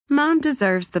Mom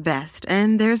deserves the best,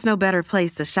 and there's no better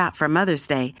place to shop for Mother's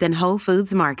Day than Whole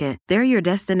Foods Market. They're your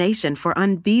destination for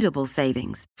unbeatable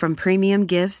savings, from premium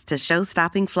gifts to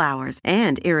show-stopping flowers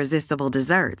and irresistible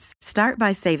desserts. Start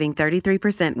by saving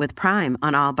 33% with Prime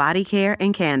on all body care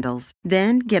and candles.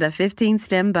 Then get a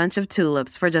 15-stem bunch of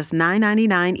tulips for just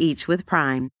 $9.99 each with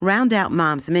Prime. Round out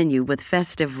Mom's menu with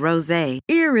festive rosé,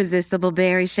 irresistible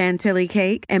berry chantilly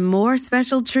cake, and more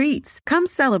special treats. Come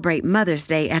celebrate Mother's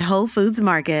Day at Whole Foods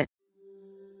Market.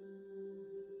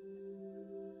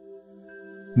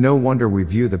 No wonder we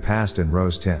view the past in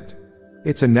rose tint.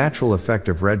 It's a natural effect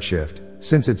of redshift,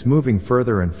 since it's moving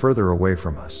further and further away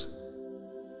from us.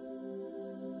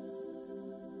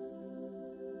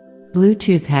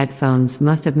 Bluetooth headphones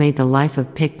must have made the life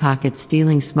of pickpocket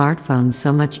stealing smartphones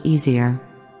so much easier.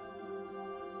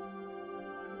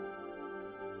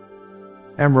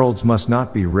 Emeralds must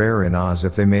not be rare in Oz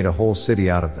if they made a whole city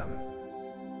out of them.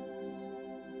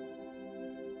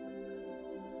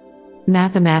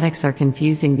 Mathematics are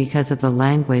confusing because of the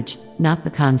language, not the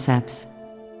concepts.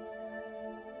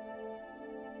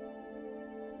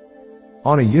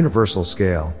 On a universal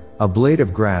scale, a blade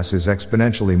of grass is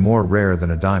exponentially more rare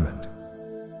than a diamond.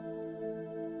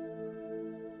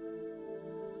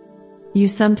 You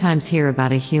sometimes hear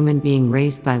about a human being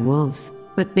raised by wolves,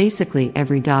 but basically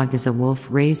every dog is a wolf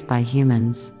raised by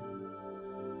humans.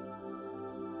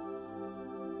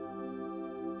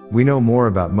 We know more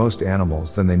about most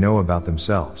animals than they know about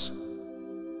themselves.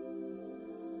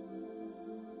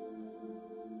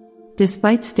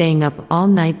 Despite staying up all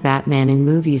night, Batman in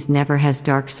movies never has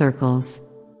dark circles.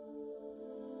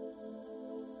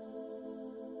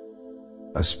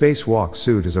 A spacewalk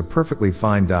suit is a perfectly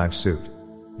fine dive suit.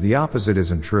 The opposite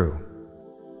isn't true.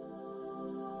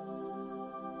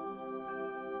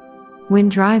 When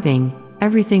driving,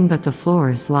 everything but the floor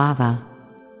is lava.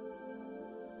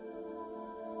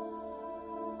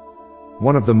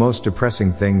 One of the most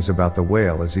depressing things about the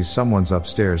whale is he's someone's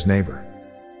upstairs neighbor.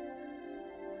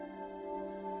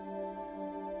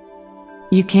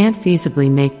 You can't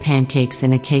feasibly make pancakes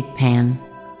in a cake pan.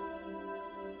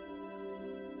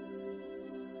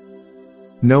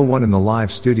 No one in the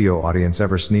live studio audience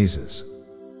ever sneezes.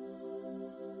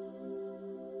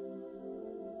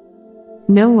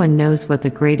 No one knows what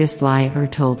the greatest lie ever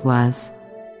told was.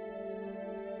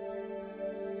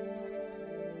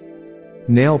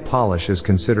 Nail polish is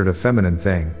considered a feminine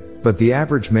thing, but the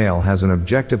average male has an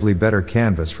objectively better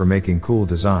canvas for making cool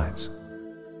designs.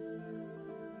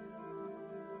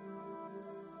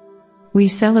 We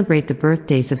celebrate the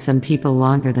birthdays of some people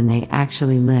longer than they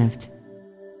actually lived.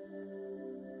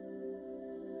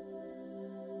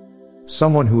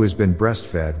 Someone who has been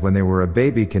breastfed when they were a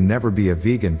baby can never be a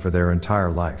vegan for their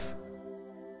entire life.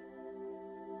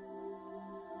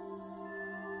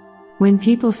 When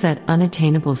people set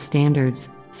unattainable standards,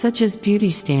 such as beauty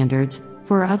standards,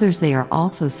 for others they are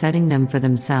also setting them for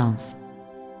themselves.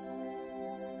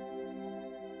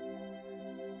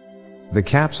 The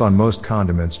caps on most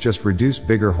condiments just reduce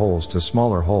bigger holes to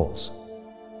smaller holes.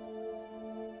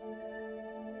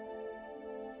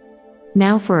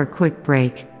 Now for a quick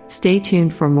break. Stay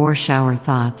tuned for more shower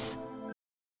thoughts.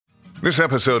 This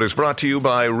episode is brought to you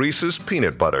by Reese's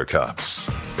Peanut Butter Cups.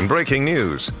 In breaking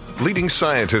news, leading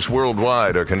scientists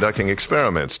worldwide are conducting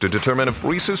experiments to determine if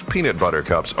Reese's Peanut Butter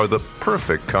Cups are the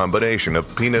perfect combination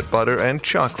of peanut butter and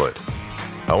chocolate.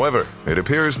 However, it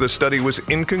appears the study was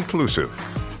inconclusive,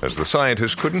 as the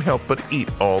scientists couldn't help but eat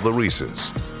all the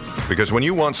Reese's. Because when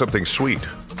you want something sweet,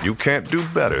 you can't do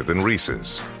better than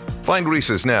Reese's. Find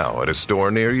Reese's now at a store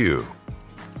near you.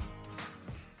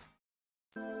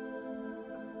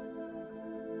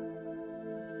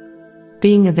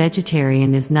 Being a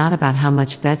vegetarian is not about how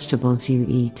much vegetables you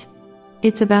eat.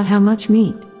 It's about how much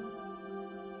meat.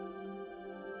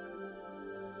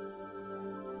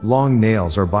 Long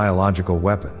nails are biological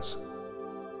weapons.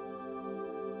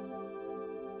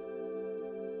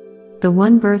 The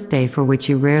one birthday for which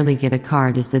you rarely get a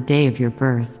card is the day of your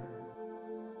birth.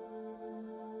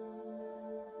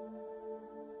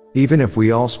 Even if we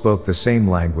all spoke the same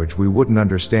language, we wouldn't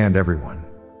understand everyone.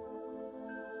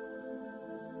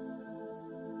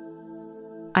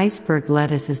 Iceberg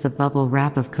lettuce is the bubble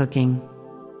wrap of cooking.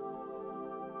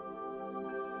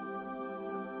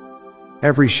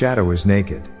 Every shadow is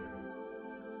naked.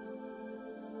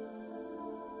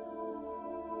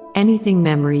 Anything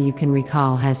memory you can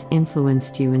recall has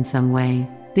influenced you in some way,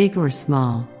 big or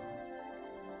small.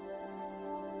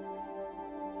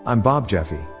 I'm Bob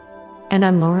Jeffy. And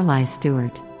I'm Lorelei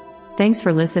Stewart. Thanks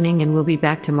for listening, and we'll be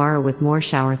back tomorrow with more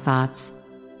shower thoughts.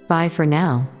 Bye for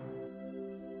now.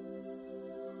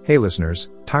 Hey listeners,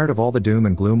 tired of all the doom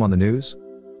and gloom on the news?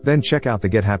 Then check out the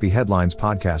Get Happy Headlines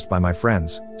podcast by my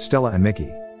friends, Stella and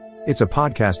Mickey. It's a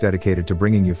podcast dedicated to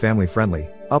bringing you family-friendly,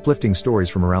 uplifting stories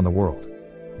from around the world.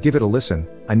 Give it a listen,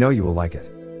 I know you will like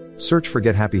it. Search for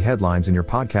Get Happy Headlines in your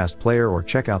podcast player or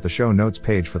check out the show notes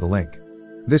page for the link.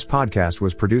 This podcast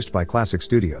was produced by Classic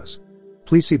Studios.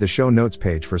 Please see the show notes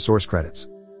page for source credits.